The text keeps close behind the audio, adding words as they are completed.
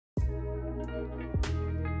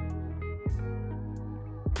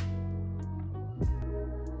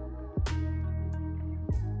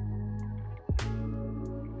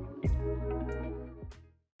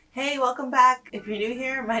Hey, welcome back. If you're new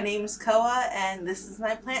here, my name is Koa and this is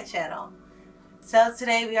my plant channel. So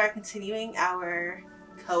today we are continuing our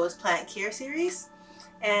Koa's Plant Care Series,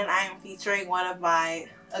 and I am featuring one of my,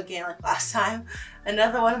 again like last time,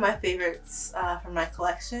 another one of my favorites from my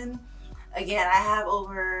collection. Again, I have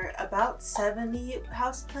over about 70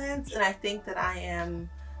 houseplants, and I think that I am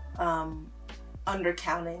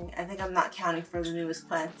undercounting. I think I'm not counting for the newest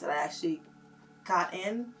plants that I actually got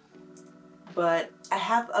in. But I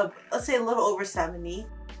have let's say a little over 70,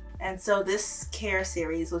 and so this care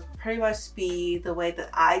series would pretty much be the way that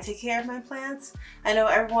I take care of my plants. I know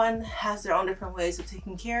everyone has their own different ways of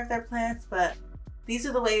taking care of their plants, but these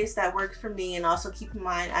are the ways that work for me. And also keep in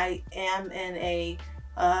mind, I am in a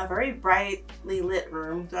very brightly lit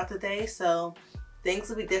room throughout the day, so things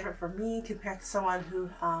will be different for me compared to someone who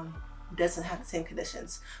doesn't have the same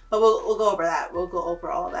conditions. But we'll go over that. We'll go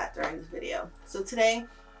over all of that during this video. So today,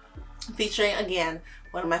 featuring again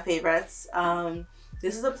one of my favorites.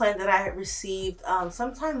 This is a plant that I received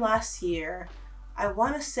sometime last year. I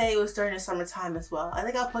want to say it was during the summertime as well. I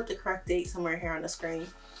think I'll put the correct date somewhere here on the screen.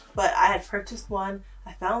 But I had purchased one,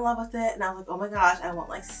 I fell in love with it, and I was like, oh my gosh, I want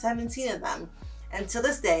like 17 of them. And to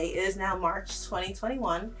this day, it is now March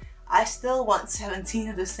 2021, I still want 17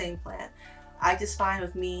 of the same plant. I just find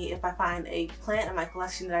with me, if I find a plant in my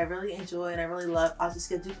collection that I really enjoy and I really love, I'll just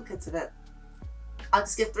get duplicates of it. I'll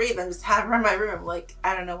just get 3 of them, just have them in my room. Like,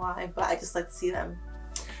 I don't know why, but I just like to see them.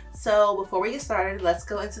 So before we get started, let's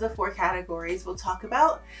go into the 4 categories we will talk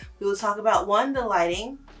about. One, the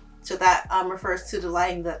lighting. So that refers to the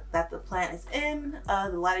lighting that the plant is in,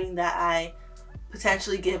 the lighting that I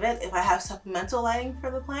potentially give it if I have supplemental lighting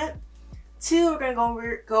for the plant. 2, we're gonna go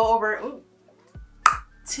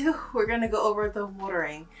over the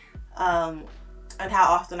watering, and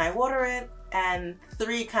how often I water it. And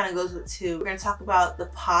 3 kind of goes with 2. We're going to talk about the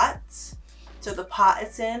pots, so the pot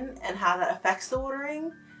it's in and how that affects the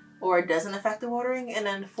watering or doesn't affect the watering. And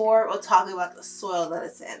then 4, we'll talk about the soil that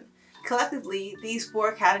it's in. Collectively, these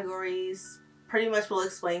 4 categories pretty much will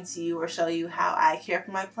explain to you or show you how I care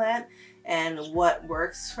for my plant and what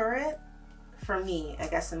works for it. For me, I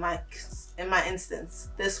guess in my instance,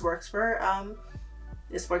 this works for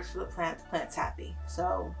the plant. The plant's happy.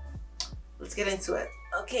 So let's get into it.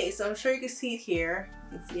 Okay, so I'm sure you can see it here.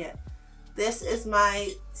 You can see it. This is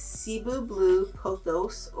my Cebu Blue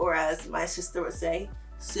Pothos, or as my sister would say,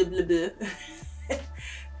 Cebu Blue.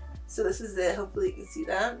 So this is it. Hopefully you can see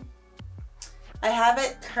that. I have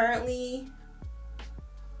it currently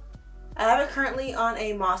on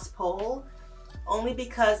a moss pole, only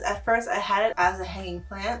because at first I had it as a hanging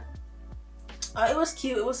plant. It was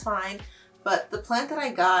cute, it was fine, but the plant that I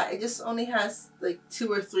got, it just only has like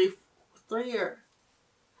 2 or 3 or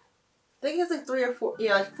I think it's like 3 or 4,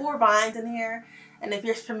 yeah, like 4 vines in here. And if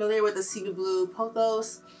you're familiar with the Cebu Blue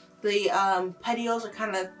Pothos, the petioles are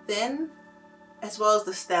kind of thin, as well as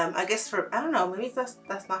the stem. I guess I don't know, maybe that's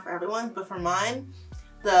not for everyone, but for mine,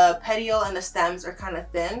 the petiole and the stems are kind of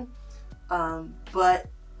thin, but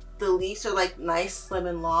the leaves are like nice, slim,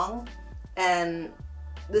 and long. And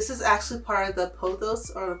this is actually part of the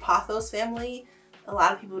Pothos or the Pothos family. A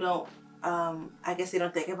lot of people don't. I guess they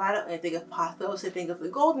don't think about it when they think of pothos. They think of the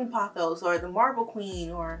golden pothos or the marble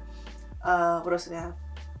queen, or what else do they have?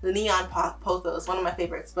 The neon pothos, one of my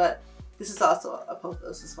favorites. But this is also a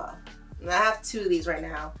pothos as well. And I have 2 of these right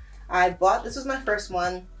now. This was my first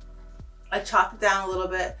one. I chopped it down a little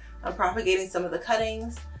bit. I'm propagating some of the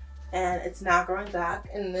cuttings, and it's now growing back.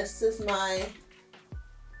 And this is my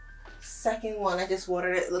second one. I just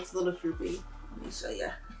watered it. It looks a little droopy. Let me show you.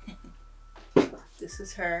 This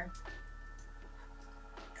is her.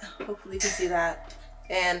 Hopefully you can see that.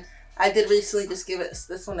 And I did recently just give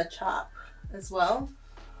this one a chop as well,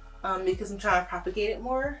 because I'm trying to propagate it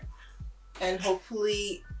more and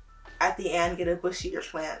hopefully at the end get a bushier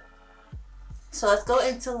plant. So let's go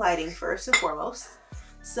into lighting first and foremost.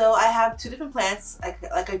 So I have 2 different plants,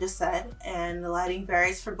 like I just said, and the lighting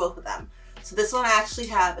varies for both of them. So this one I actually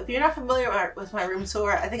have, if you're not familiar with my room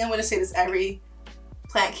tour, I think I'm going to say this every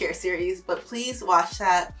plant care series, but please watch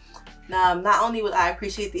that. Not only would I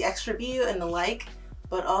appreciate the extra view and the like,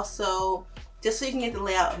 but also just so you can get the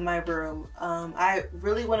layout of my room. I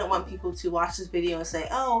really wouldn't want people to watch this video and say,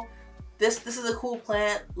 oh, this is a cool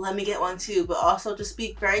plant, let me get one too. But also just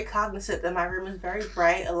be very cognizant that my room is very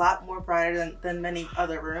bright, a lot more brighter than many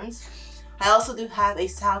other rooms. I also do have a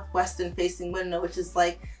southwestern facing window, which is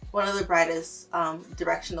like one of the brightest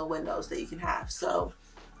directional windows that you can have. So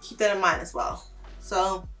keep that in mind as well.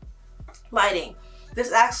 So lighting.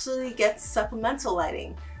 This actually gets supplemental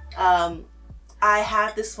lighting. I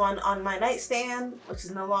have this one on my nightstand, which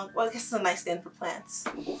is no longer, well, I guess it's a nightstand for plants.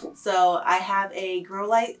 So I have a grow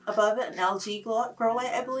light above it, an LG grow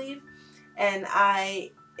light, I believe. And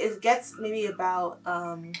it gets maybe about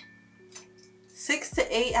 6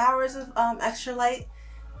 to 8 hours of extra light.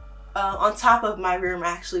 On top of my room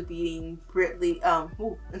actually being brightly,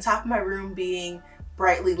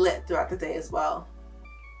 brightly lit throughout the day as well.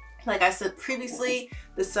 Like I said previously,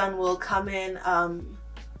 the sun will come in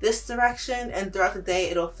this direction, and throughout the day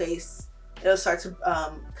it'll start to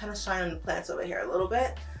kind of shine on the plants over here a little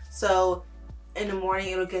bit. So in the morning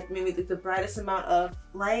it'll get maybe the brightest amount of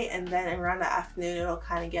light, and then around the afternoon it'll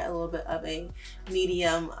kind of get a little bit of a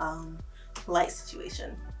medium light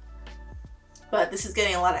situation. But this is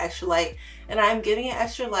getting a lot of extra light, and I'm giving it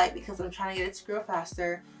extra light because I'm trying to get it to grow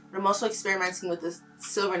faster. But I'm also experimenting with the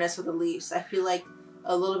silverness of the leaves. I feel like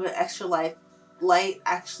a little bit extra light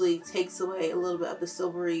actually takes away a little bit of the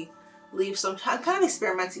silvery leaves. So I'm kind of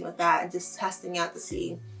experimenting with that and just testing out to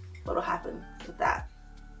see what will happen with that.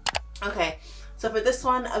 Okay, so for this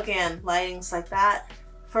one, again, lighting's like that.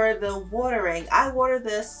 For the watering, I water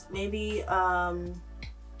this maybe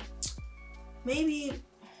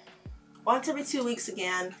once every 2 weeks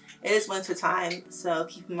again. It is winter time, so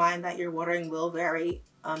keep in mind that your watering will vary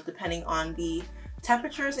depending on the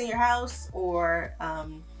temperatures in your house, or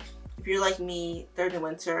if you're like me, during the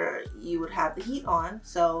winter you would have the heat on,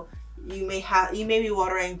 so you may be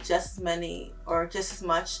watering just as many or just as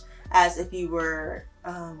much as if you were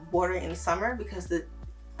watering in the summer, because the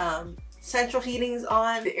central heating is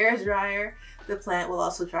on, the air is drier, the plant will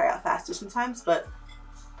also dry out faster sometimes. But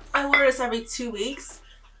I water this every 2 weeks.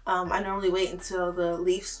 I normally wait until the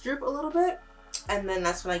leaves droop a little bit, and then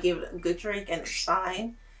that's when I give it a good drink, and it's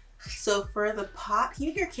fine. So for the pot, can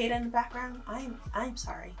you hear Kata in the background? I'm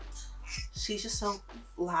sorry. She's just so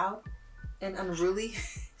loud and unruly.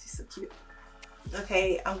 She's so cute.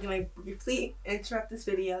 Okay, I'm gonna briefly interrupt this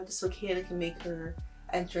video just so Kata can make her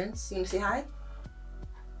entrance. You wanna say hi?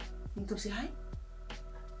 You can come say hi?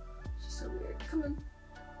 She's so weird. Come on.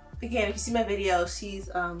 Again, if you see my video, she's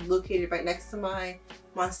located right next to my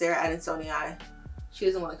Monstera Adansonii. She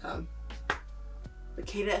doesn't want to come. But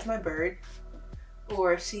Kata is my bird,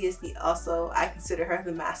 or she is I consider her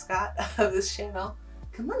the mascot of this channel.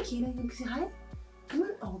 Come on, Kata, you can say hi? Come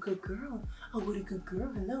on. Oh, good girl. Oh, what a good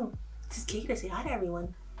girl. Hello. This is Kata. Say hi to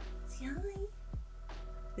everyone. Say hi.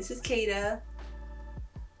 This is Kata.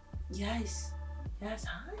 Yes. Yes,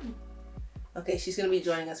 hi. Okay, she's going to be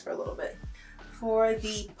joining us for a little bit. For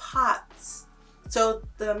the pots, so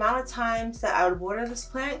the amount of times that I would water this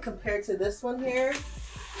plant compared to this one here,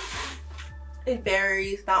 it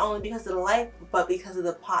varies, not only because of the light, but because of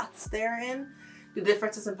the pots they're in, the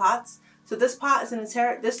differences in pots. So this pot is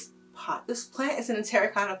this plant is in a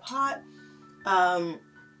terracotta pot.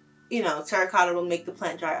 You know, terracotta will make the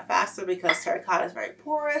plant dry out faster because terracotta is very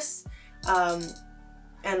porous, and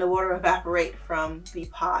the water will evaporate from the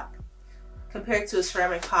pot, compared to a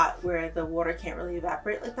ceramic pot where the water can't really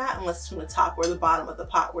evaporate like that unless it's from the top or the bottom of the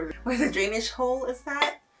pot where the drainage hole is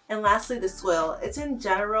at. And lastly, the soil. It's in a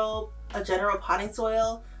general potting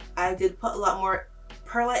soil. I did put a lot more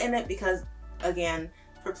perlite in it because, again,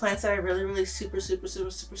 for plants that I really super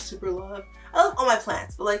love. I love all my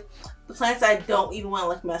plants, but like the plants I don't even want to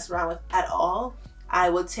like mess around with at all, I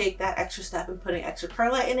would take that extra step in putting extra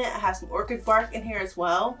perlite in it. I have some orchid bark in here as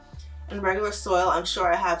well. In regular soil, I'm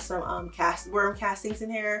sure I have some worm castings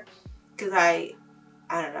in here, because I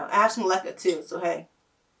don't know, I have some leca too, so hey,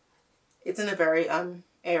 it's in a very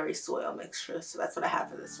airy soil mixture, so that's what I have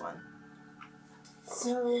for this one.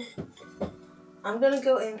 So I'm gonna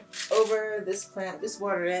go in over this plant. Just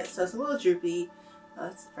watered it, so it's a little droopy.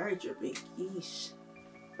 It's very droopy. Yeesh.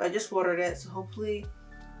 But I just watered it, so hopefully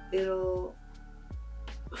it'll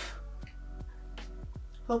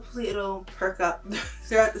perk up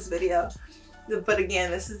throughout this video. But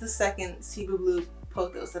again, this is the second Cebu Blue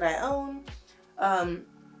Pothos that I own.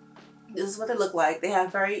 This is what they look like. They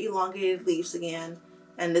have very elongated leaves again,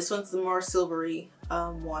 and this one's the more silvery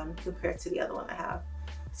one compared to the other one I have.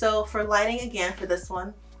 So for lighting, again, for this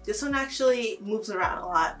one actually moves around a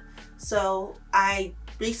lot. So I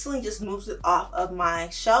recently just moved it off of my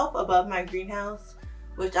shelf above my greenhouse,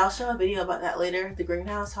 which I'll show a video about that later, the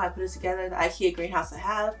greenhouse, how I put it together, the IKEA greenhouse I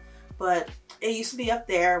have. But it used to be up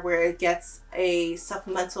there where it gets a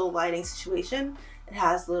supplemental lighting situation. It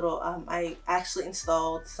has little, I actually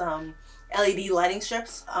installed some LED lighting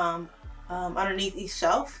strips underneath each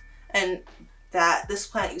shelf, and this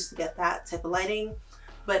plant used to get that type of lighting.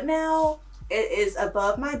 But now it is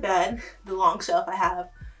above my bed, the long shelf I have.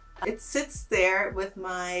 It sits there with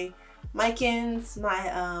my micans,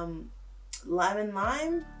 my lemon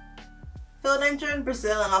lime, philodendron,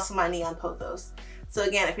 Brazil, and also my neon pothos. So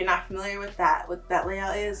again, if you're not familiar with what that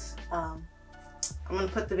layout is, I'm gonna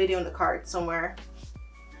put the video in the card somewhere.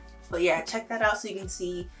 But yeah, check that out so you can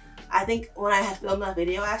see. I think when I had filmed that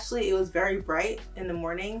video, actually, it was very bright in the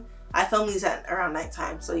morning. I filmed these at around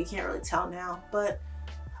nighttime, so you can't really tell now. But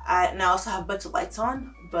I also have a bunch of lights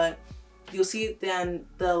on, but you'll see then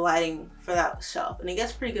the lighting for that shelf. And it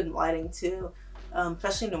gets pretty good lighting too,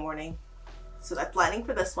 especially in the morning. So that's lighting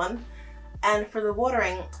for this one. And for the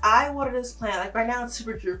watering, I water this plant, like right now it's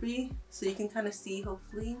super droopy, so you can kind of see,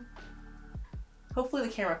 hopefully the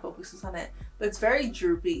camera focuses on it, but it's very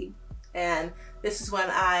droopy. And this is when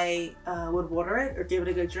I would water it or give it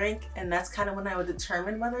a good drink, and that's kind of when I would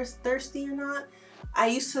determine whether it's thirsty or not. I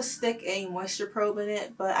used to stick a moisture probe in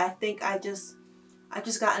it, but I think I've just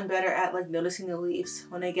gotten better at like noticing the leaves.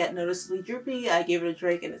 When they get noticeably droopy, I give it a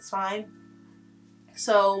drink and it's fine.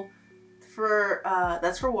 So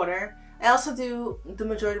that's for water. I also do, the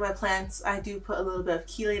majority of my plants, I do put a little bit of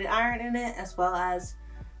chelated iron in it, as well as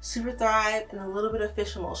Super Thrive and a little bit of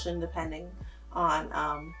fish emulsion, depending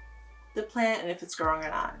on the plant and if it's growing or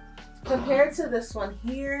not. Compared to this one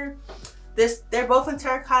here, they're both in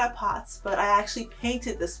terracotta pots, but I actually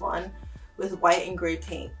painted this one with white and gray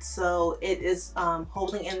paint. So it is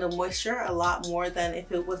holding in the moisture a lot more than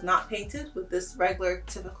if it was not painted with this regular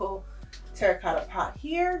typical terracotta pot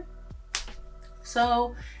here.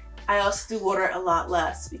 So I also do water a lot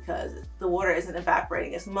less because the water isn't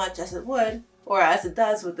evaporating as much as it would, or as it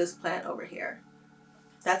does with this plant over here.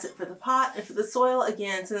 That's it for the pot. And for the soil,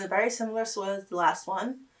 again, it's in a very similar soil as the last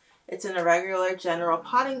one. It's in a regular general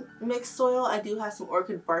potting mix soil. I do have some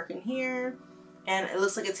orchid bark in here, and it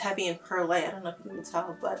looks like it's heavy in perlite. I don't know if you can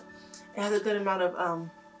tell, but it has a good amount of,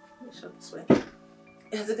 let me show it this way.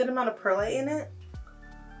 It has a good amount of perlite in it.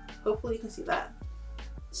 Hopefully you can see that.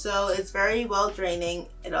 So it's very well draining.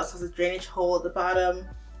 It also has a drainage hole at the bottom.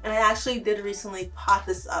 And I actually did recently pot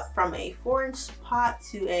this up from a 4-inch pot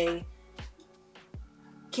to a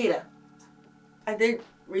Kata. I did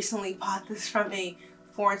recently pot this from a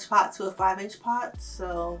 4-inch pot to a 5-inch pot.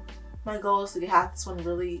 So my goal is to have this one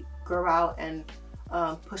really grow out and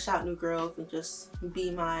push out new growth and just be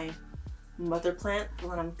my mother plant for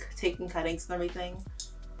when I'm taking cuttings and everything.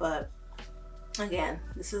 But again,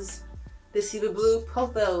 this is the Cebu Blue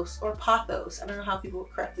Pothos, or Pothos. I don't know how people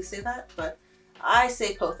correctly say that, but I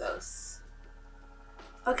say Pothos.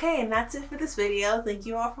 Okay, and that's it for this video. Thank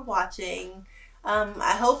you all for watching.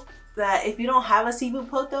 I hope that if you don't have a Cebu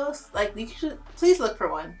Pothos, like, you should please look for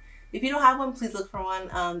one. If you don't have one, please look for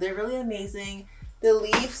one. They're really amazing. The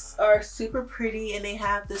leaves are super pretty, and they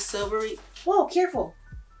have the silvery. Whoa, careful!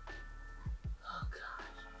 Oh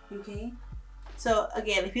gosh, you okay? So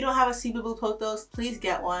again, if you don't have a Cebu Blue Pothos, please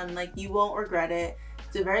get one. Like, you won't regret it.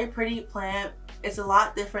 It's a very pretty plant. It's a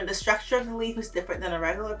lot different. The structure of the leaf is different than a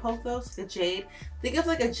regular pothos, like a jade. Think of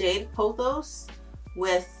like a jade pothos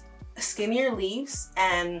with skinnier leaves,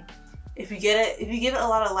 and if you give it a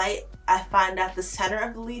lot of light, I find that the center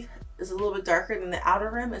of the leaf is a little bit darker than the outer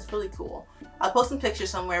rim. It's really cool. I'll post some pictures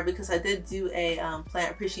somewhere because I did do a plant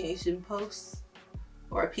appreciation post,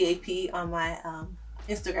 or a PAP, on my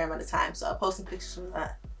Instagram at the time, so I'll post some pictures from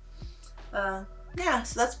that. Yeah,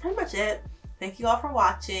 so that's pretty much it. Thank you all for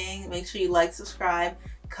watching. Make sure you like, subscribe,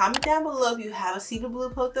 comment down below if you have a Cebu Blue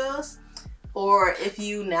Pothos, or if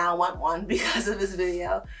you now want one because of this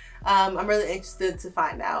video. I'm really interested to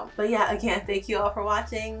find out. But yeah, again, thank you all for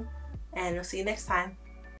watching, and we'll see you next time.